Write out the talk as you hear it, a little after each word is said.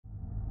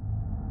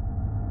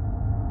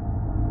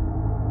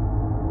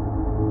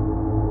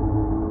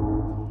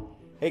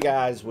Hey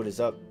guys, what is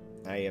up?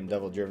 I am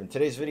DevilDriven.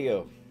 Today's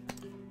video,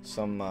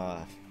 some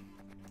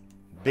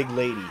big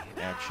lady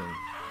action.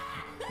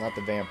 Not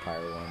the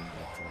vampire one,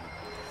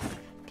 but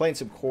playing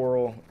some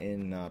Coral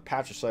in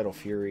Patricidal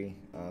Fury.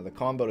 The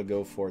combo to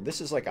go for.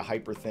 This is like a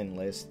hyper thin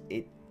list.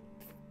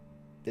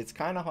 It's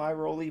kind of high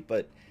rolly,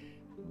 but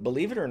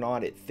believe it or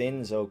not, it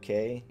thins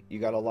okay. You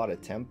got a lot of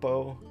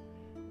tempo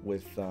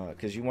with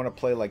because you want to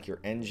play like your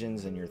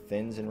engines and your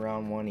thins in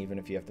round one, even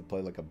if you have to play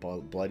like a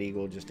Blood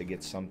Eagle just to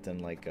get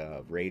something like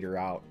a Raider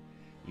out.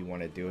 You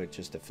want to do it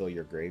just to fill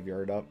your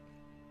graveyard up.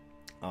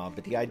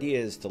 But the idea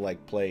is to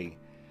like play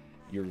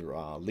your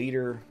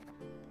leader,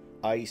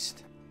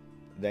 iced,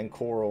 then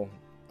Coral.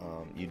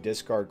 You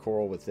discard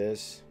Coral with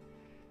this,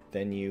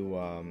 then you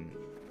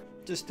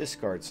just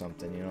discard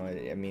something. You know,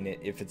 I mean,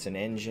 if it's an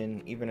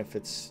engine, even if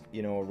it's,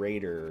 you know, a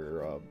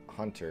Raider or a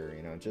Hunter,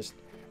 you know, just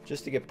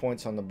to get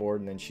points on the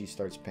board, and then she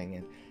starts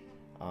pinging.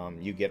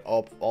 You get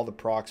all the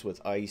procs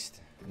with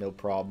iced, no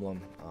problem.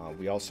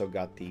 We also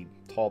got the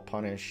Tall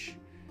Punish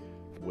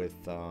with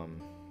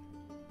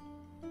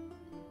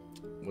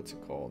what's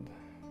it called?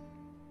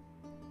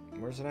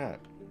 Where's it at?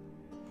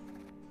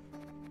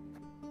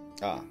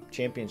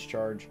 Champion's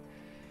Charge.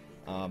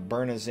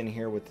 Berna's in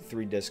here with the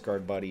 3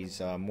 discard buddies,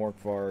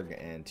 Morkvarg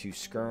and 2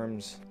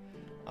 Skirms.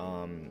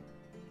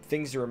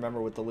 Things to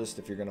remember with the list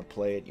if you're going to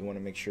play it, you want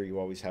to make sure you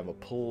always have a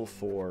pull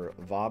for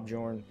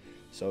Vobjorn.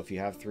 So if you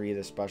have 3 of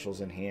the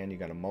specials in hand, you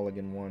got a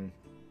mulligan one.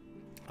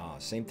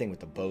 Same thing with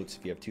the boats.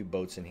 If you have 2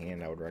 boats in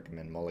hand, I would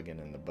recommend mulligan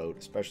in the boat,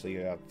 especially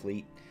if you have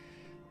fleet.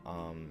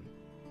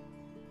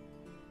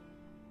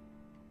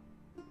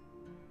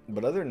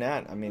 But other than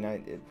that, I mean,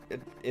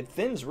 it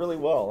thins really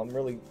well. I'm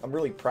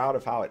really proud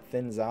of how it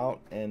thins out.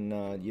 And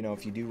you know,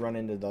 if you do run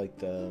into like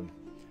the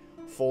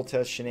full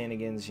test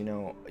shenanigans, you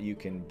know, you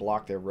can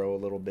block their row a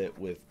little bit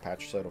with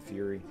Patricidal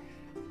Fury,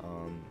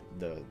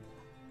 the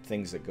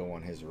things that go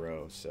on his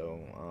row. So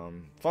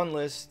fun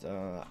list.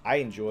 I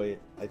enjoy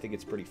it. I think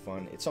it's pretty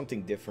fun. It's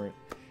something different.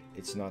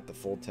 It's not the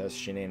full test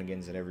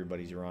shenanigans that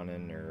everybody's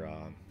running, or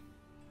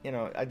you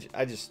know,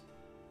 I just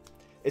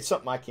it's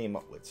something I came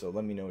up with. So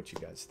let me know what you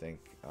guys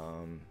think.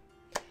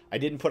 I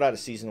didn't put out a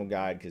seasonal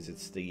guide because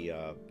it's the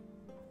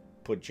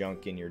put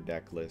junk in your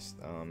deck list.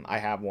 I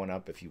have one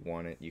up. If you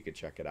want it, you could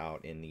check it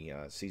out in the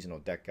seasonal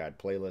deck guide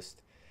playlist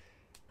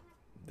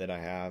that I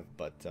have.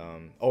 But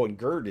oh, and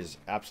Gerd is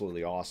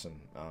absolutely awesome,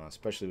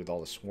 especially with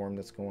all the swarm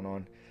that's going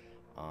on.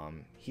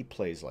 He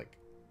plays like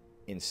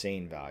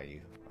insane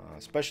value,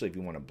 especially if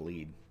you want to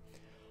bleed.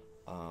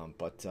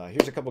 But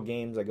here's a couple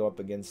games. I go up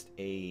against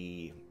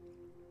a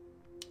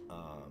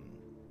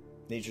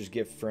Nature's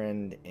Gift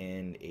friend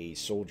and a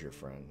Soldier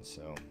friend.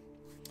 So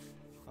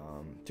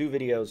 2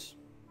 videos.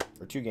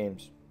 Or 2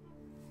 games.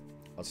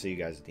 I'll see you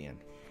guys at the end.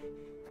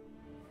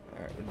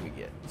 Alright, what did we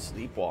get?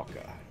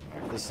 Sleepwalker.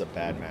 Right, this is a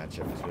bad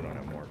matchup because we don't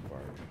have more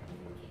card.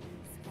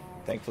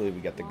 Thankfully,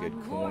 we got the good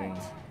coin.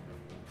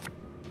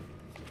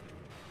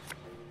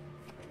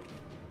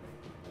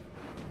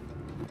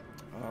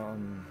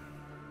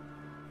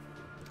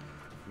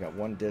 We got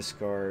 1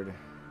 discard.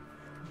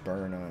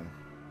 Berna.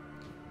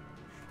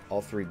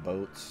 All 3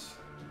 boats.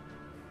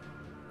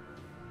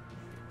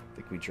 I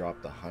think we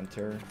dropped the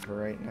Hunter for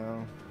right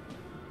now.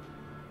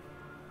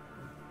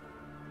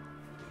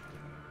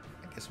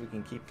 Guess we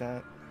can keep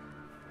that.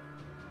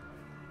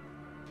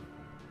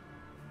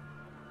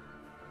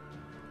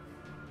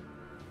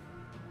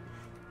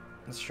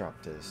 Let's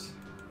drop this.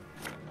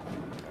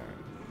 Alright.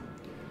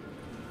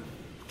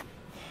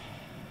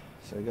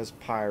 So he goes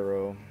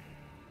Pyro.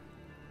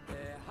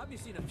 Have you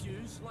seen a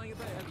fuse lying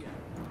about, have you?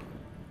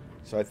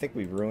 So I think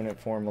we ruin it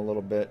for him a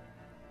little bit.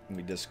 And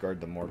we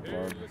discard the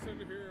Morkvarg.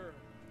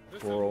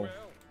 Coral.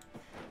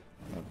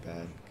 Not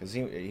bad. Because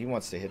he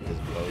wants to hit this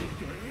boat.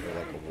 Or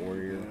like a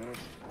warrior.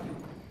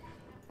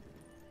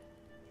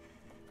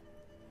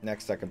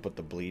 Next, I can put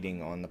the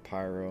bleeding on the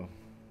Pyro.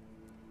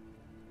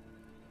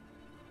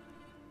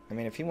 I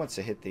mean, if he wants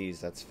to hit these,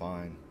 that's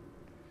fine.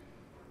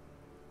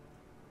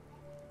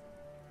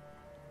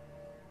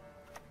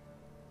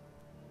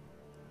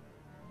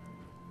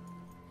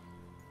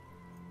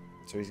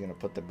 So he's going to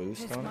put the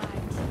boost on?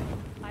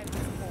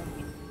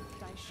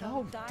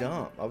 How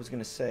dumb. I was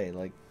going to say,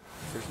 like,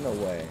 there's no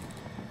way.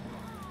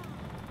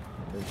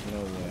 There's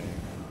no way.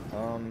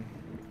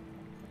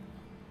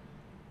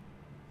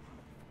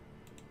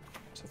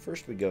 So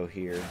first we go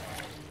here.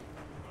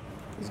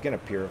 He's gonna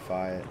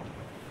purify it.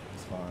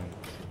 It's fine.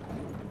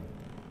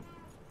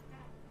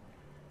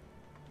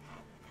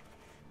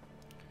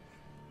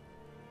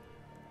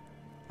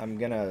 I'm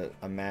gonna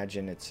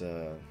imagine it's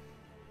a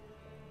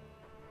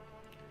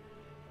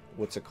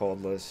what's it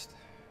called list.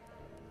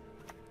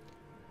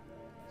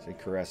 So he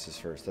caresses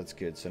first. That's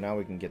good. So now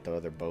we can get the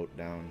other boat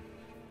down.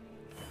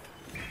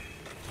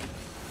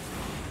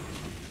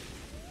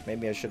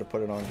 Maybe I should have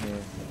put it on here.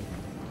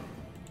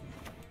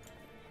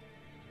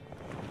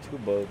 2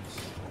 boats.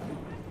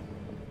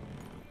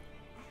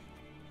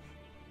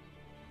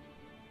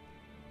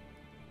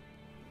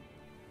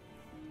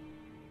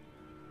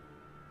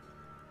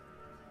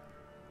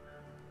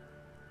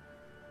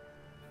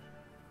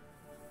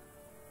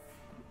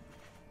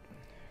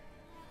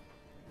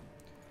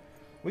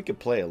 We could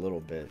play a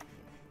little bit.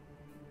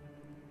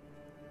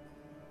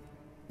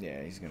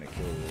 Yeah, he's gonna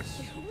kill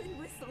this.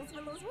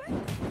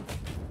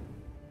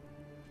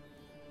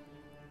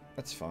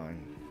 That's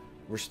fine.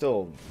 We're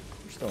still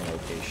in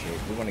okay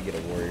shape. We want to get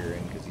a warrior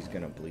in because he's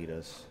gonna bleed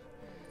us.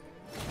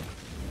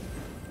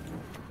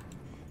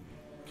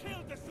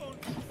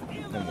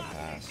 Then we'll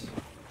pass.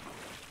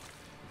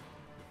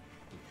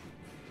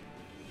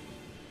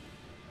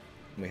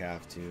 We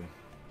have to.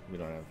 We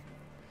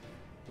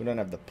don't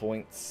have the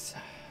points.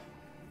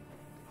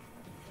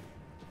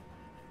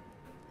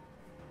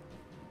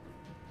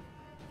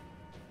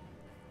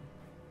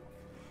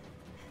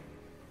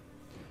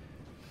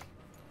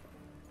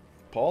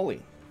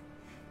 Paulie.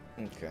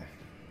 Okay.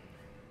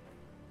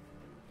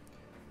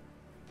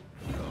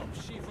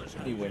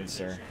 He wins,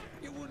 sir.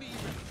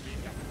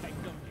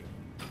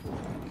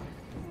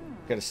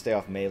 Gotta stay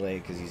off melee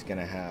because he's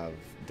gonna have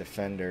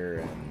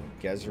Defender and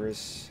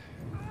Gezerus.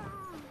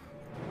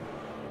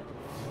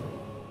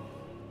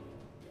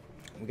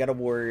 We got a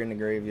warrior in the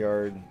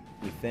graveyard.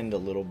 We thinned a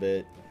little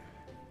bit.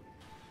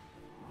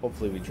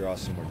 Hopefully we draw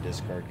some more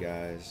discard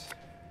guys.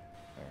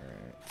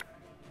 Alright.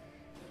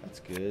 That's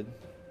good.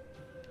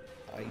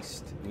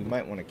 Iced. We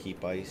might want to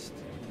keep iced.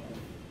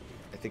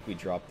 I think we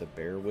dropped the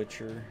Bear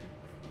Witcher.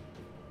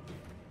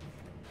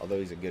 Although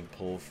he's a good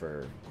pull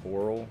for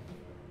Coral.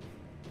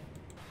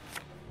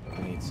 We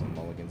need some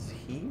mulligans.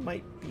 He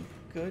might be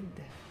good.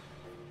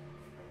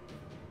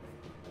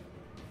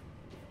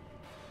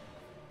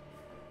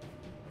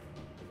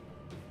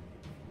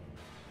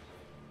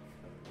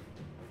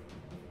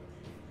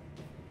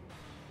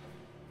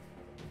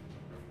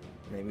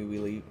 Maybe we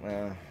leave.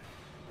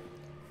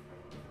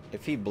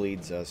 If he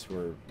bleeds us,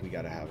 we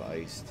gotta have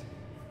iced.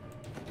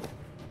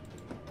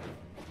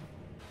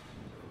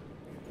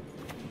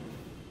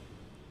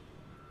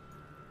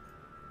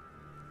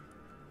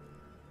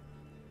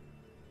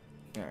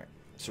 All right,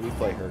 so we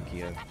play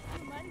Herkia.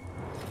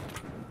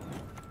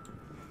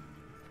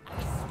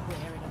 I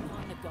swear it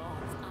upon the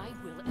gods, I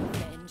will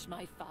avenge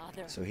my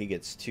father. So he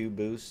gets 2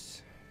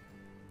 boosts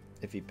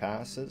if he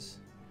passes.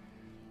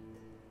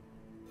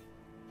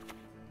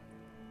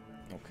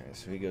 Okay,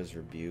 so he goes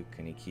Rebuke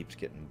and he keeps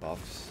getting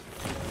buffs.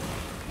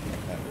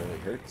 That really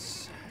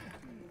hurts.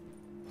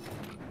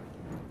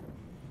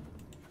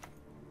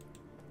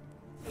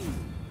 That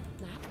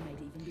might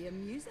even be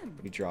amusing.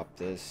 We drop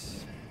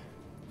this.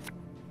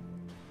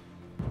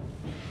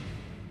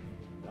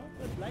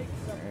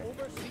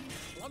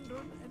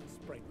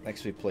 Right.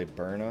 Next we play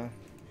Burna.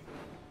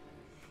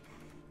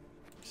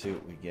 See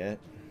what we get.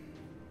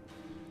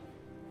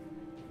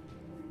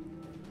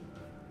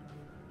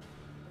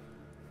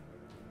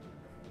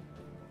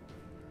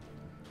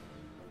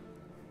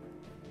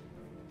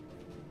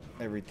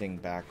 Everything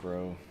back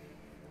row.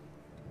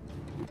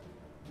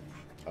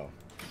 Oh.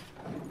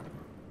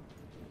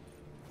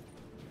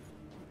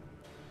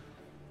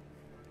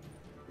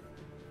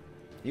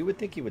 You would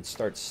think he would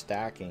start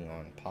stacking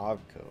on Pavko,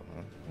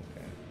 huh?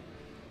 Okay.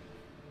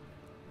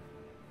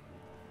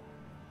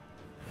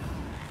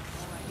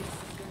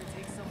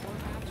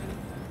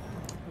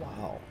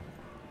 Wow.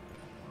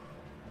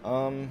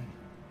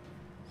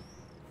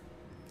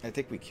 I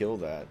think we kill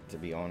that, to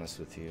be honest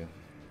with you.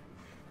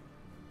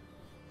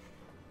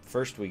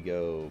 First we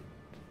go,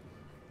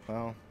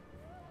 well,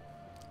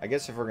 I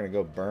guess if we're going to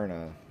go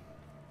Burna,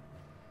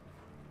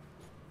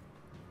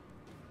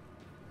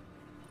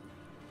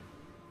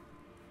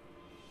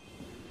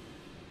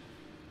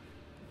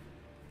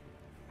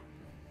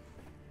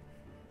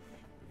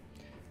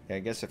 yeah, I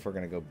guess if we're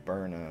going to go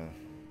Burna,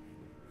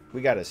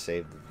 we got to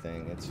save the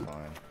thing, it's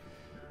fine.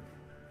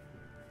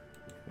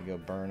 We go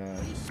Burna.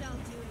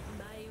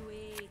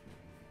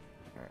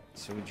 Alright,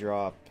 so we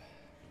drop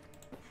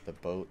the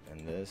boat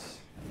and this.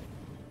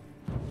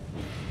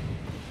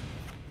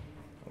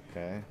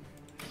 Okay.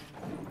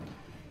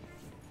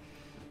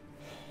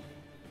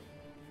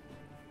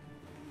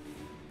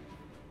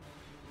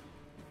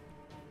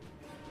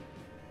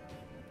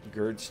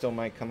 Gird still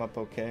might come up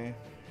okay.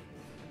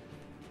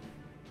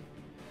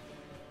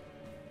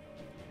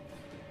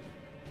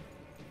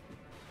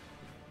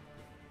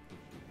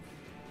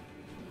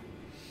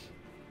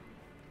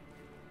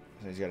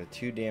 So he's got a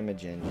 2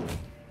 damage engine.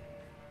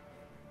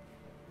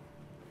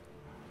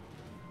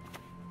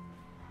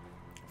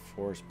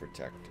 Force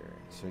Protector.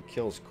 So he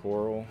kills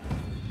Coral.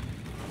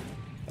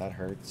 That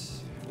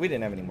hurts. We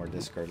didn't have any more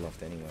discard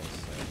left anyway,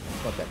 so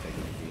it's not that big of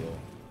a deal.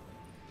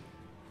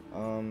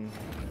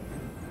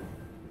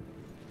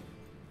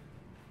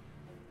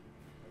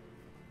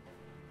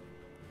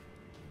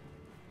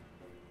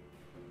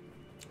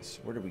 So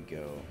where do we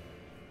go?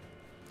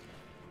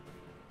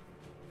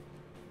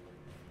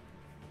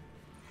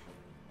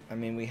 I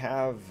mean, we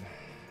have...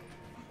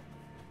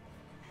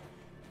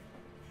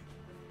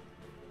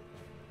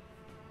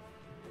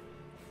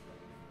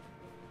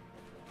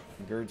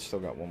 Gird's still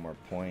got 1 more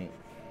point.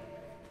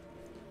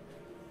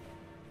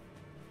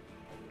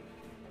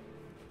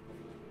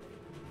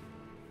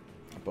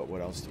 But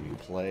what else do we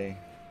play?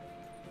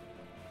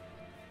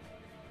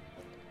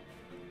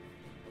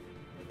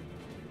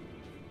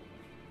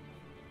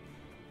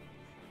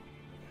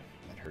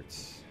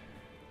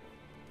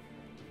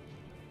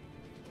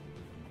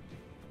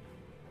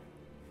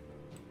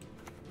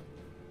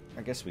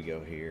 I guess we go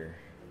here.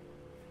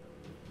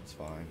 It's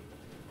fine.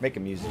 Make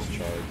him use his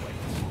charge.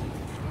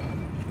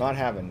 Not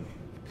having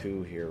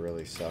coup here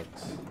really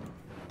sucks.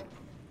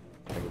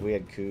 Like if we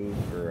had coup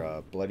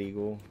or Blood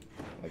Eagle,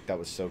 like that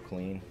was so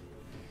clean.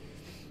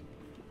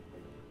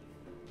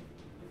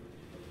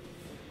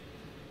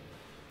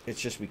 It's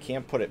just we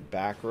can't put it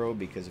back row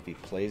because if he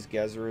plays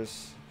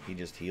Gezerus, he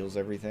just heals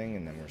everything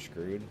and then we're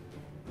screwed.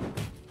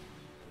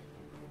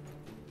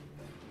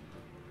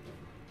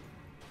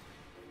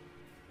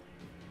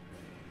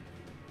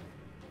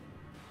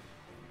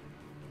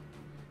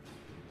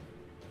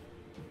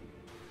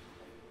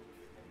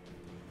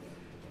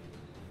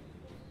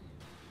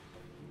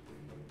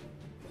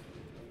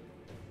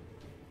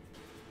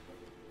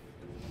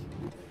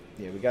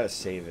 Yeah, we gotta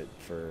save it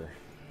for...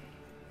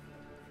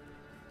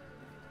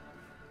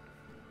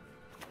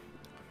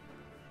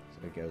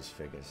 So it goes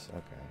Figus,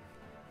 okay.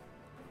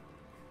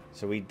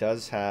 So he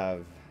does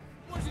have...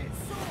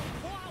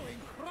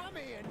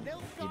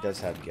 He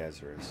does have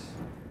Gezerus.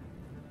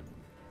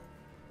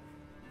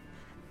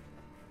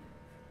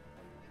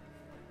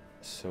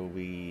 So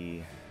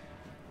we...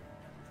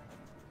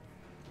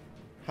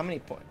 How many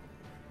points?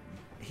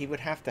 He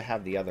would have to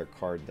have the other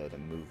card, though, to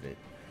move it.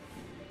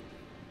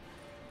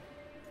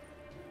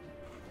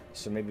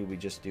 So maybe we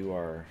just do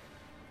our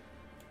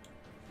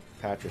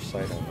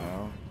Patricidal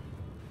now.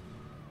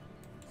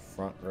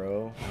 Front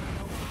row.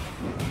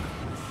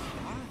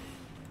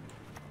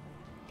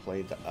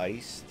 Play the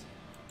iced.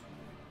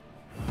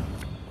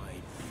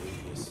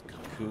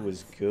 Coup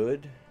was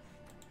good.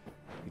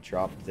 We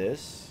drop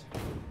this.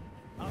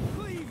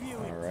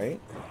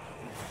 Alright.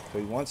 So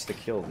he wants to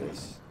kill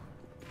this.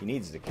 He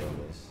needs to kill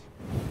this.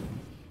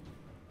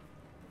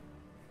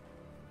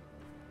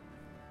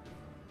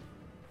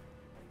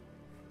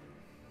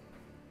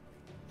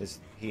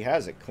 He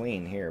has it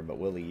clean here, but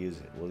will he use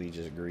it? Will he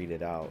just greed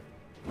it out?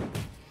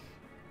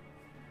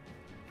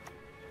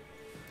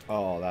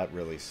 Oh, that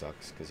really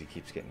sucks because he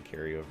keeps getting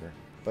carryover.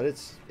 But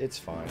it's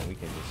fine. We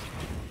can just...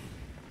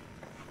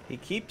 He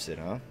keeps it,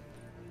 huh?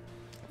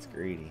 That's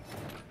greedy.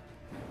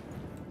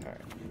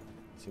 Alright.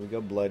 So we go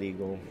Blood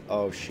Eagle.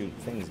 Oh, shoot.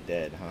 Thing's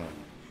dead, huh?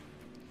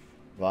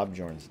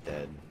 Lobjorn's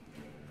dead.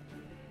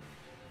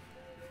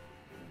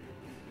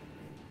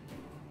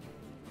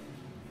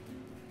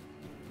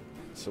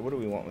 So what do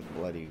we want with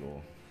Blood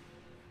Eagle?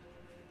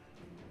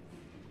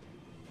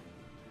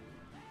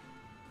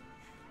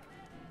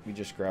 We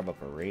just grab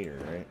up a Raider,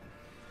 right?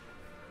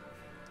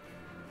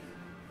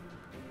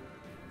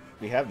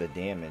 We have the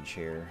damage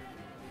here.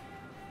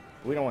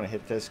 We don't want to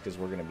hit this because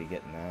we're going to be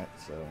getting that,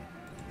 so...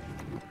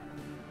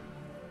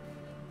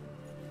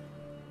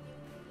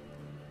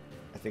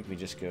 I think we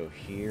just go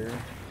here.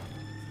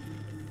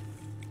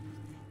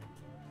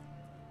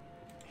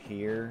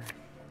 Here.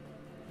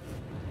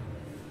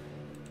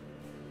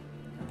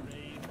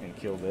 And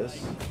kill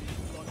this.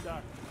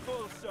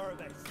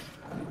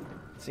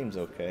 Seems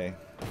okay.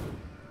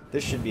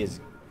 This should be his...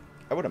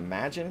 I would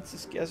imagine it's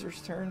his Gezer's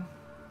turn.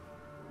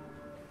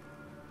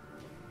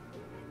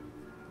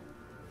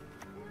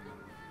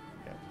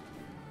 Yeah.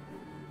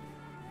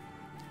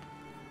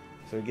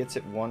 So he gets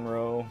it one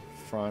row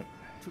front.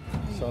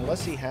 So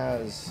unless he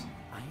has...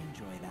 I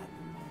enjoy that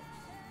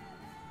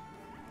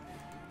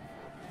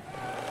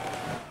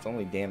It's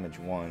only damage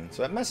 1.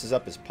 So that messes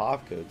up his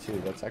Pavko too.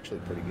 That's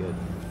actually pretty good.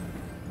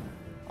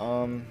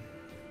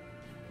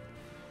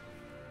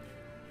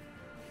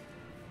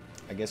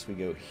 I guess we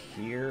go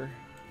here.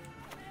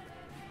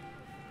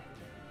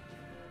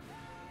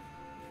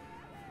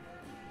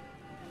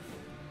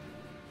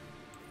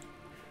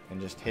 And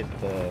just hit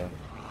the...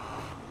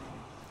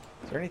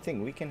 Is there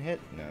anything we can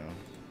hit? No.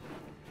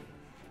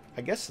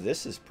 I guess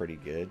this is pretty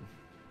good.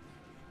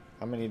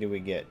 How many do we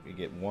get? We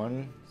get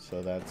 1,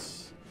 so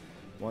that's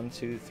 1,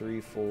 2, 3,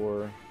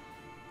 4,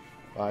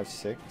 5,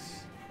 6.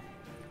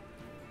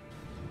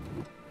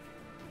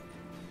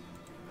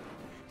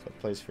 So it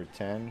plays for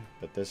 10,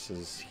 but this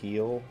is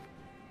heal.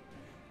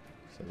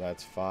 So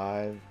that's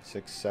 5,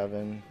 6,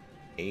 7,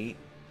 8.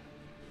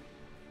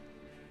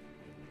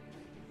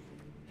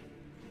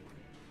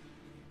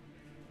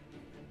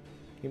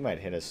 He might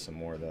hit us some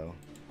more though.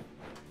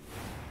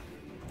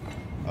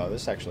 Oh,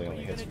 this actually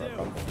only hits for a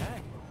couple.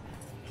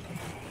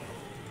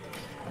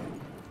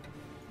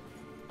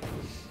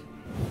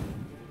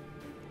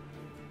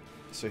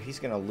 So he's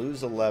gonna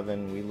lose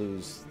 11, we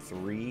lose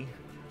 3.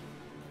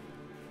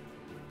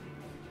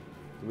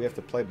 Do we have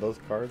to play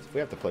both cards? If we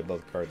have to play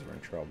both cards, we're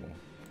in trouble.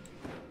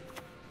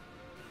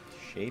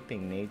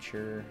 Shaping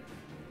Nature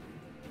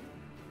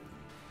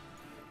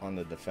on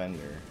the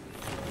defender.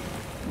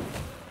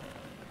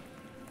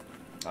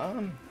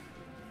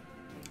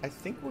 I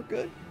think we're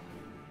good.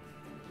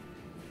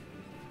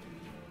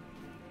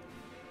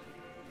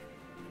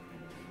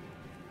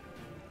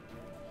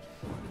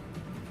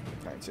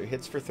 Alright, so he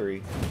hits for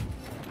 3.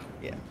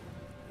 Yeah.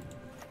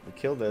 We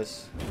kill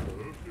this.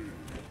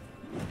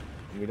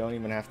 We don't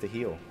even have to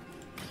heal.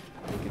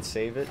 We can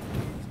save it.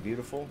 It's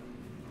beautiful.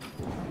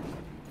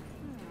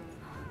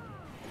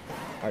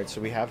 Alright, so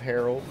we have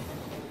Herald.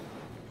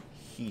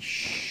 he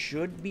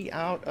should be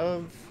out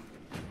of...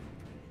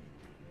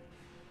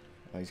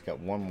 Oh, he's got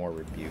one more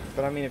rebuke.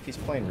 But I mean, if he's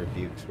playing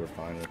rebukes, we're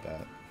fine with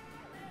that.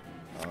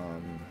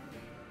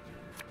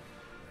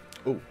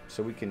 Oh,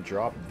 so we can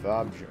drop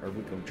Vabjorn, or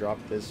we can drop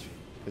this,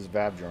 because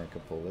Vabjorn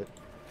can pull it.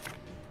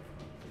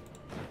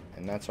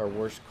 And that's our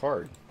worst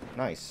card.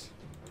 Nice.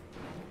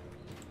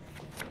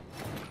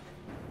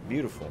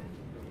 Beautiful.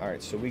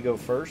 Alright, so we go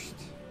first.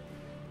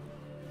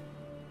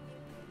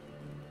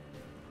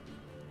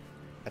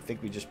 I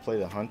think we just play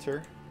the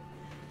Hunter.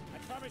 I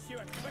promise you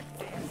a quick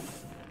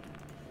death.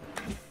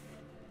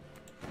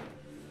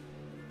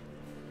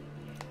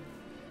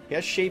 He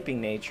has Shaping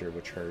Nature,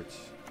 which hurts.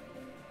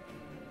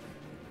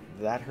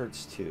 That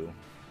hurts too.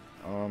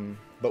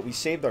 But we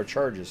saved our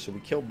charges, so we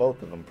killed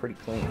both of them pretty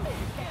clean.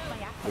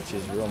 Which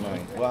is real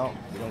nice. Well,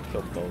 we don't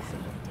kill both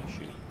of them.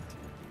 Shoot.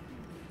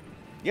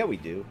 Yeah, we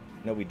do.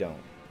 No, we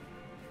don't.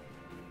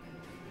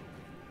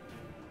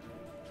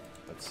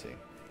 Let's see.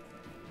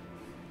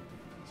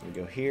 So we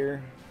go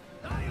here.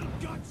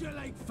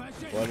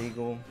 Blood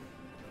Eagle.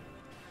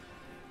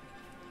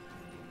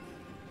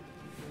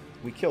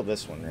 We kill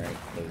this one, right?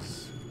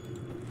 Because...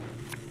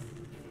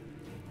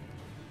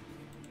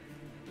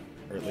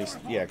 Or at least,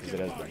 yeah, because it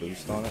has the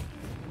boost on it.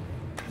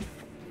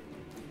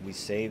 We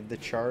save the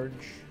charge.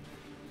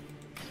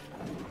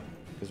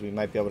 Because we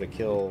might be able to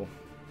kill...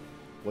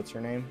 What's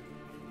her name?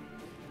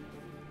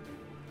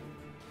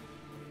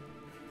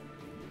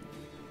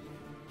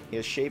 He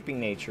has Shaping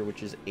Nature,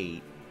 which is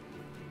 8.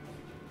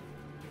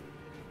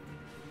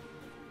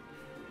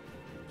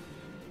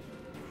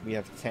 We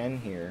have 10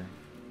 here.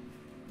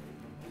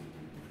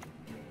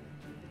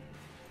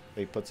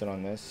 He puts it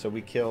on this. So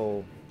we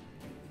kill...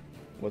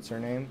 What's her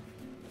name?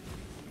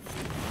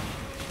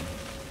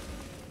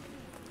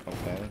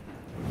 Okay.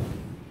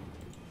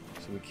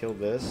 So we kill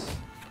this.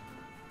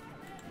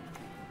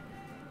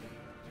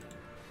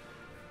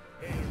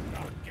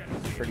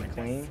 Pretty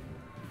clean.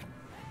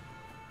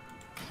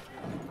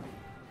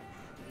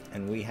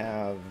 And we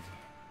have...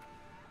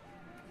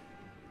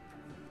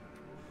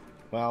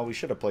 Well, we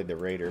should have played the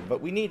Raider,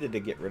 but we needed to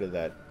get rid of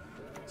that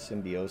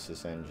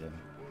Symbiosis engine.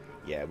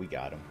 Yeah, we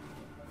got him.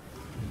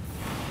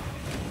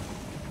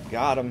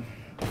 Got him.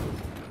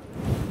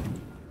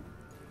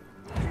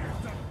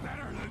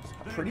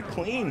 Pretty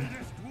clean.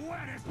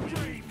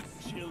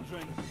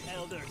 Children,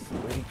 elders.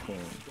 Pretty clean.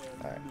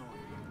 Alright.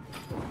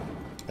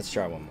 Let's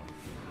try one more.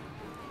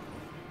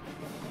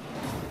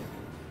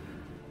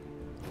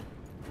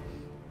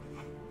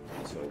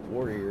 So,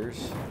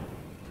 Warriors.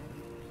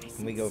 Let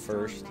me go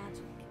first.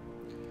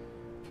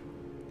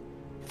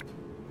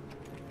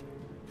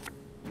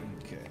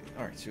 Okay.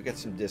 Alright, so we got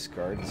some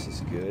discard. This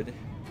is good.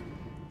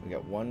 We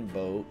got one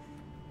boat.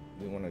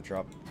 We want to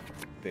drop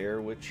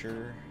Bear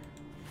Witcher.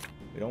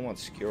 We don't want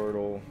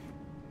Skellige.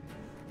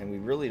 And we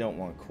really don't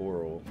want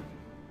Coral.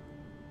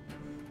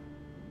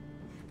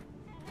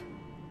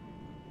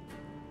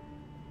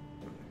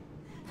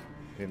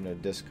 We have no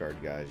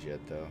discard guys yet,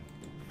 though.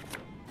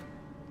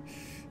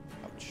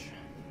 Ouch.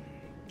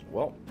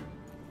 Well,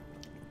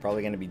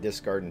 probably going to be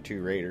discarding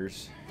 2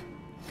 Raiders.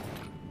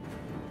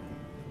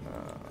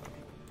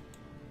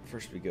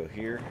 First we go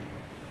here.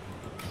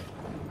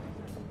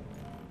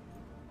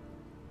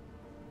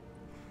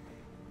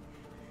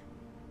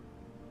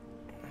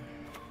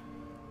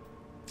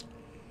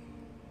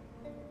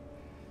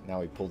 Now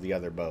we pull the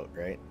other boat,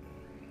 right?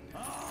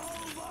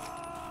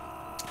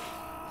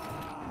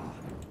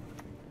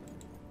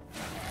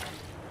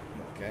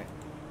 Okay.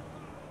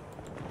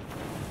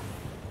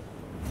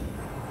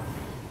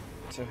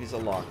 So he's a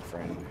lock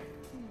friend.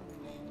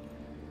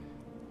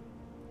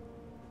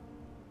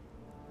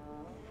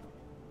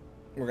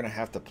 We're gonna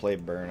have to play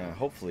Berna.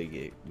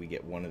 Hopefully we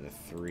get one of the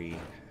 3.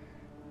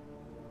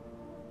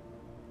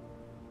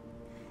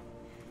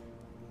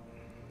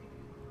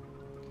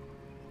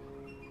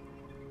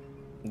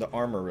 The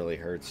armor really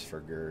hurts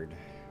for Gerd.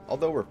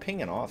 Although we're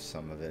pinging off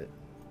some of it,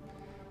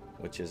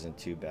 which isn't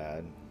too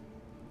bad.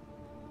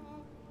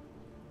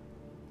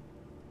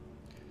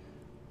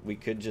 We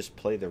could just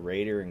play the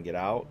Raider and get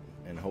out,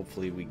 and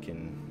hopefully we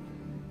can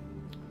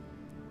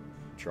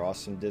draw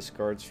some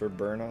discards for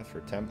Berna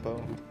for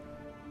tempo.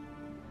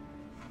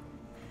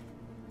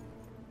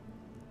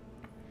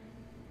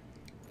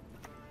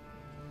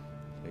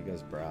 There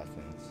goes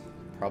Brathens.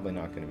 Probably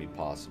not going to be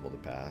possible to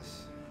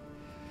pass.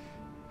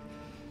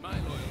 My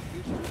loyalty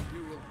is to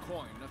imperial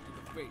coin, not to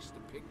the face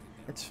depicted.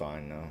 It's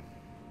fine, though.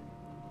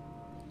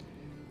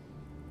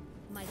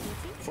 My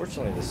duty?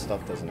 Fortunately, this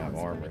stuff doesn't have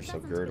armor, so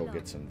Gerd will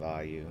get some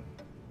value.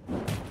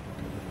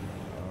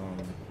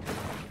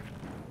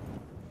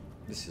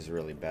 This is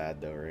really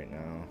bad, though, right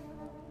now.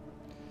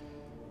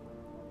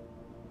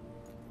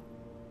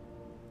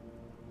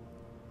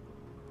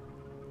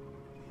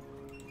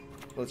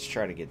 Let's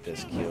try to get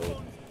this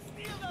killed.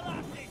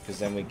 Because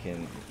then we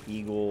can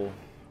Eagle,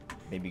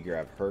 maybe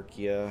grab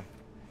Herkia,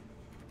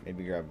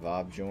 maybe grab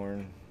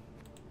Vabjorn.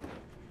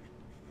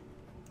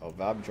 Oh,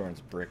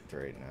 Vabjorn's bricked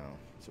right now,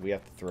 so we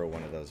have to throw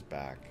one of those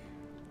back.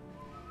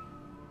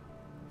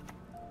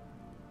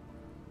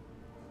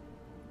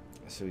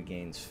 So he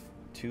gains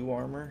 2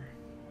 armor.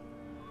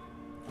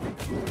 I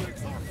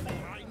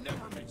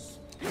never miss.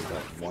 He's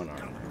got 1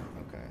 armor.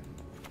 Okay.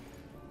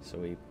 So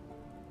we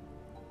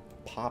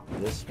pop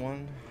this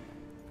one.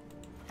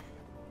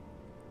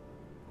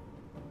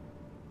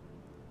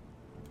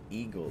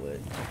 Eagle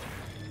it.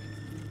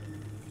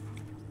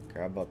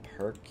 Grab up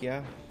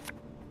Herkia.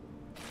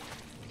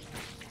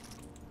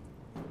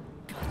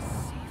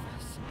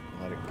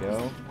 Let it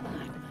go.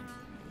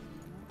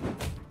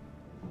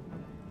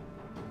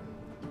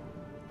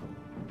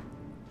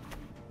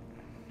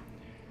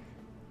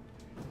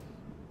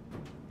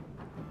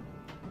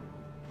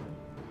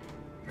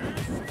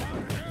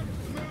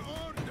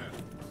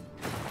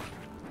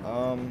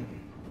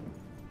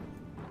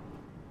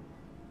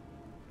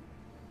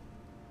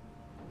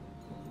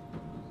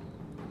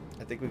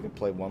 I think we could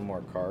play 1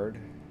 more card.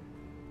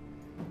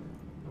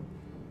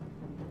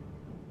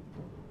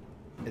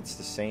 It's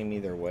the same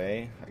either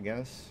way, I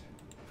guess.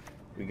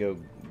 We go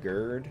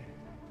Gird.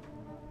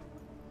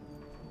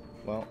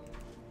 Well,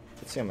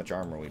 let's see how much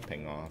armor we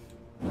ping off.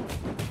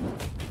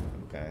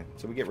 Okay,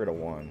 so we get rid of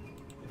 1.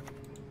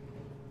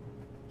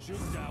 Shoot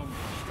down.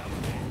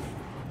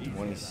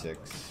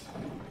 26.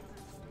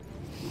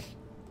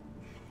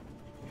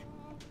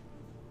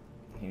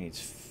 He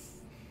needs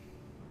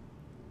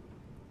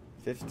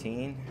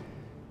 15.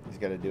 He's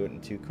got to do it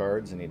in 2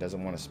 cards, and he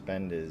doesn't want to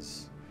spend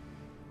his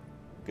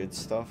good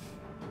stuff.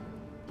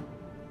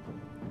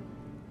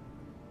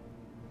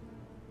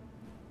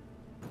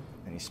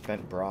 And he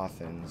spent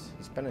Brothans.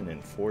 He spent an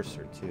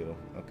Enforcer too.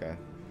 Okay,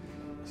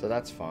 so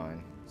that's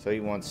fine. So he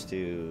wants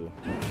to.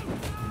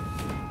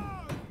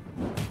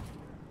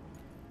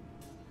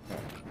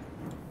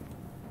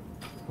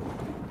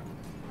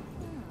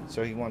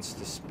 So he wants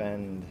to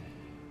spend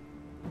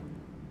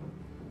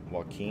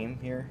Joachim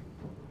here.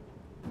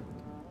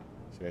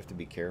 So we have to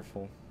be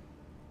careful.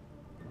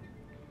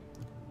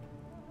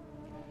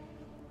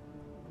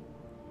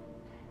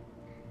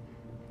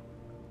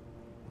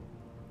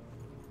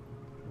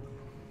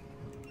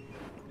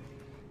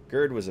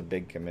 Gird was a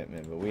big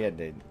commitment, but we had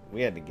to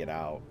get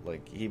out.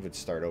 Like, he would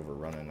start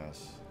overrunning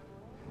us.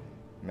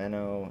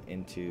 Menno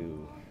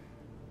into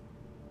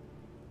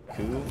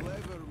Ku.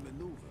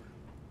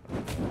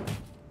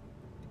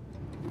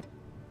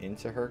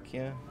 Into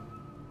Herkia.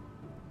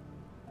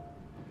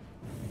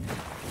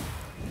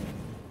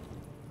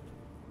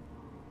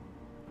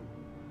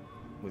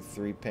 With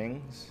 3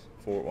 pings.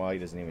 4. Well, he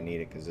doesn't even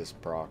need it because this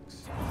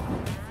procs.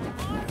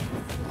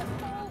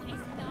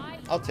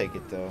 I'll take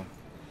it though.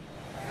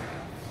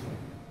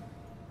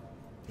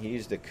 He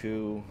used a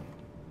coup.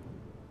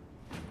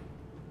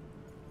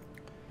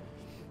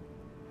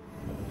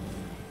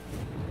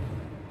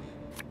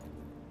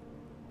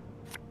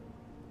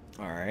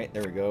 Alright,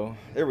 there we go.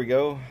 There we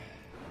go.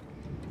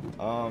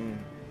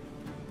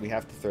 We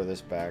have to throw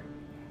this back.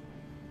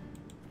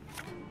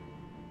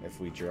 If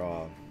we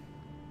draw.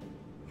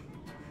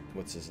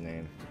 What's his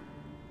name?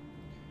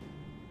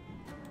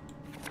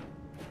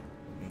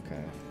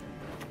 Okay.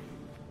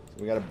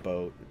 So we got a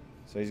boat.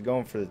 So he's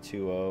going for the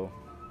 2-0.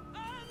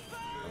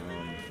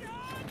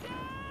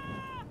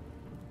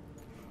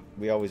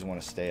 We always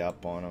want to stay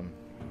up on him.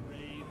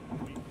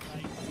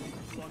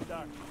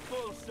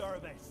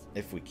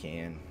 If we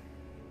can.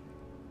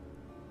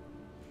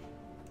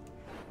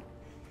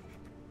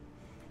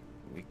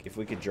 If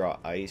we could draw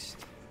iced.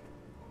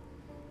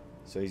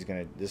 So he's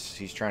gonna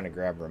he's trying to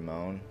grab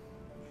Ramon.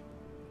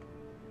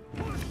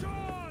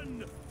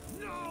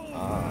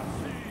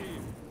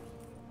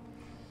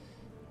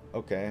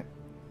 Okay.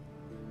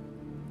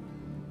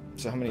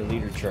 So how many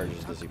leader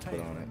charges does he put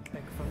on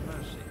it?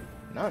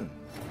 None.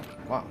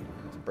 Wow,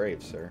 that's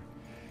brave, sir.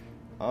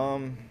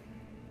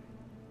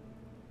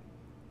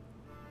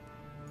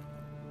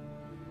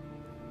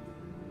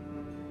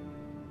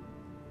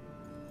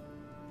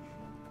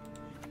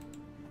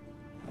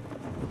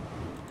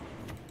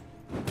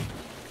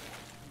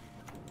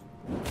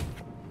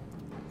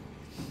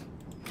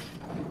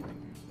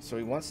 So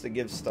he wants to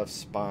give stuff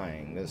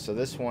spying. So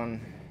this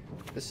one,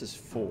 this is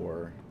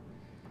 4.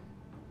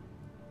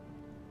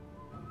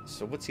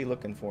 So what's he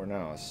looking for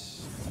now?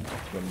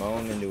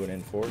 Ramon into an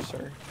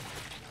Enforcer?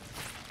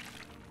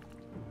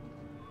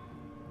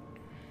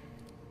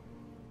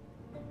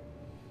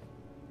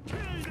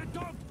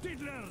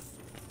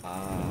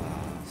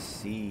 Ah,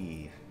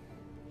 see.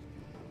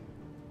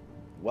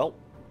 Well.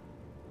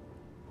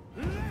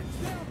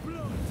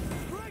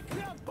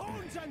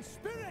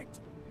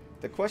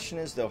 The question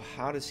is, though,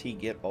 how does he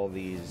get all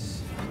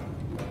these?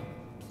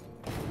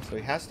 So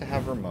he has to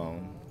have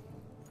Ramon.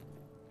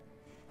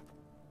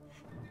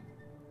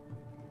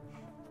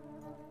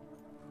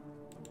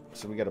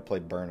 So we got to play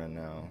Berna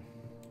now.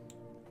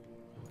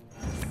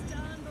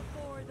 Stand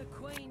before the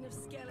Queen of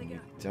Skellige.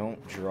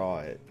 Don't draw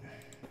it.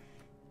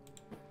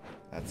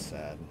 That's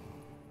sad.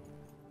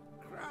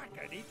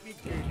 We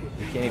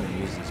can't even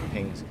use these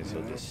pings because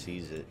he'll just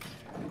seize it.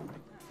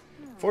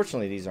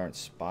 Fortunately, these aren't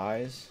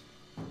spies.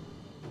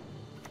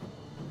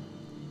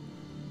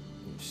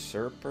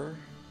 Usurper.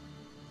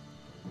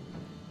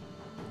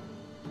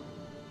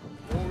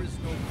 War is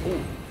no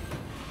Ooh.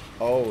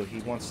 Oh, he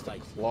wants to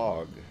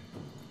clog.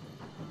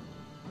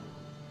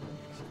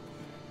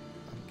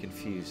 I'm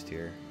confused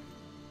here.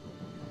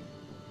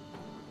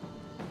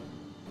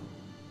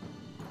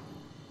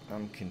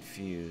 I'm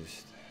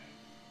confused.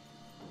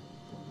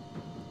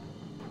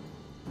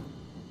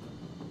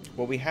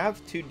 Well, we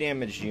have 2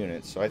 damaged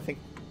units, so I think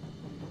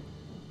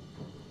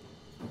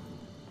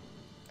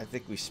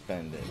we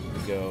spend it.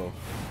 We go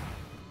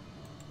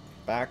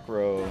back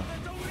row.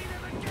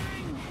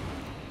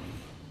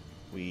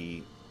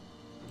 We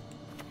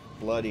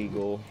Blood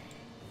Eagle.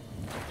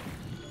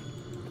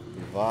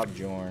 We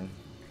Vobjorn.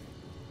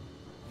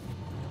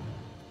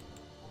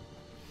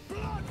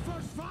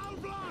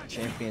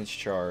 Champion's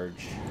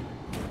Charge.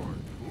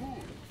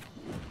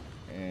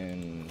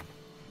 And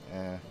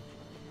I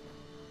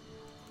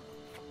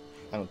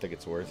don't think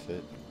it's worth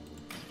it.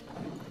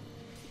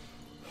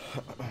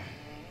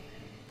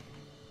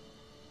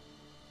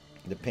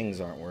 The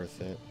pings aren't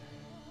worth it.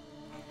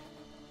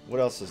 What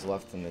else is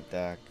left in the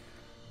deck?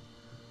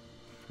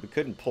 We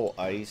couldn't pull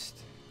Iced.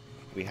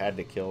 We had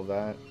to kill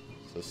that.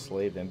 So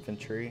Slave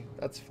Infantry.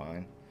 That's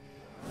fine.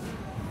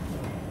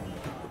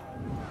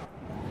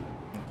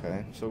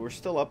 Okay, so we're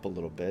still up a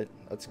little bit.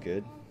 That's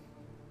good.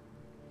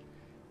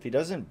 If he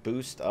doesn't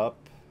boost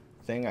up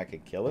thing, I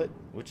could kill it,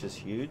 which is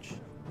huge.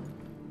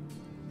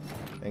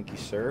 Thank you,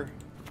 sir.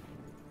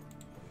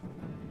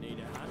 Need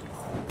a hand?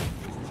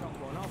 Just chop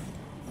one off.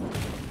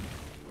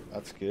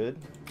 That's good.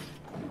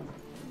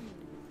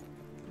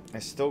 I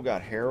still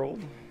got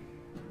Herald.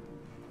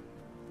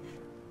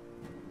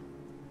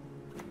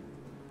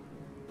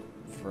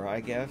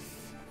 Vrygef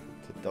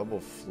to double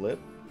flip.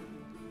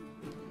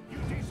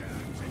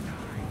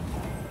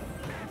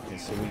 Okay,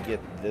 so we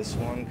get this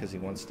one because he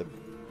wants to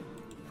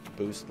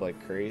boost like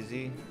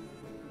crazy.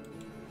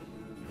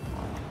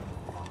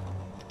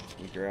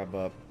 We grab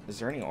up. Is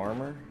there any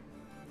armor?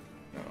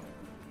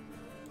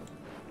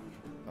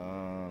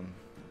 No.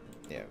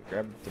 Yeah,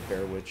 grab the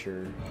Bear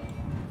Witcher.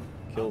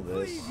 Kill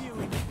this.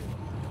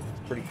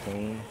 It's pretty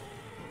clean.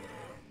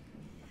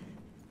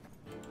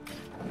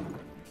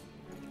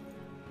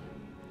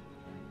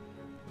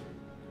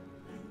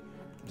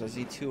 Does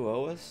he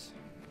 2-0 us?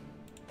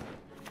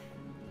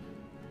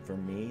 For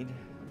Mead?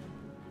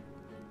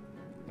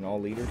 And all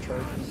leader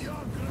charges?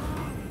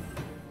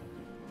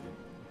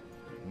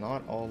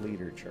 Not all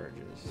leader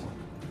charges.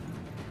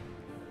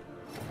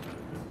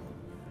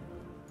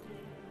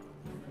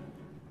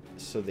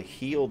 So the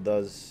heal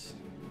does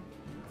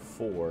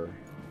 4.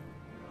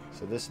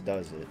 So this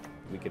does it.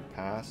 We could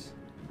pass.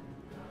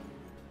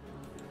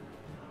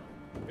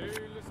 Hey,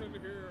 listen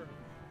here.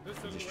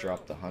 Listen Just well.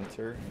 drop the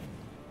hunter.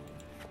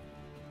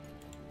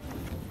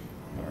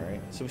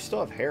 Alright, so we still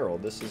have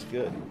Herald. This is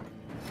good.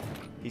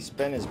 He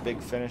spent his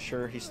big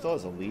finisher. He still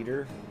has a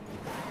leader.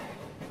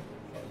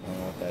 I don't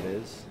know what that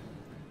is.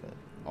 But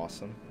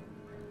awesome.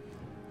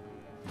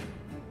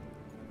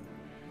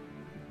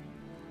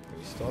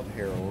 We still have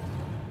Herald.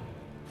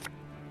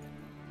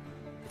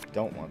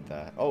 Don't want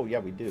that. Oh, yeah,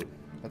 we do.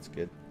 That's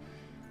good.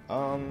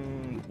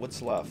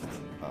 What's left?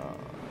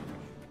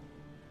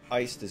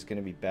 Iced is going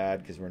to be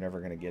bad because we're never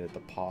going to get it to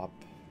pop.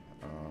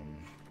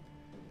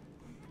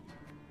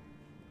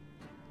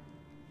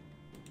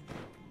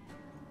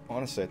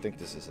 Honestly, I think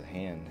this is a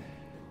hand.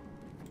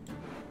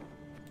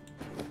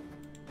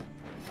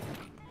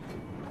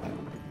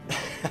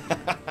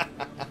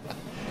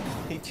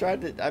 He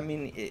tried to, I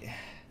mean,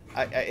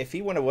 if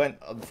he would have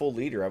went full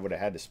leader, I would have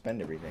had to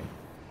spend everything.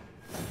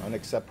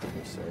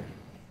 Unacceptable, sir.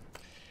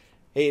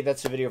 Hey,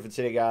 that's the video for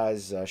today,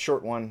 guys.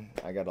 Short one.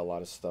 I got a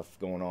lot of stuff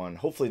going on.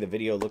 Hopefully the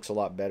video looks a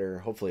lot better.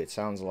 Hopefully it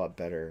sounds a lot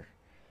better.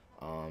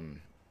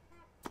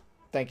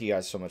 Thank you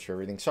guys so much for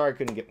everything. Sorry I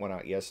couldn't get one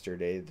out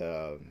yesterday.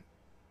 The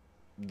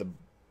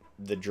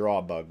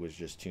draw bug was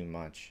just too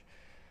much.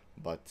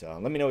 But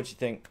let me know what you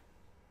think.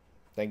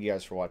 Thank you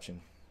guys for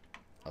watching.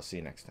 I'll see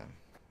you next time.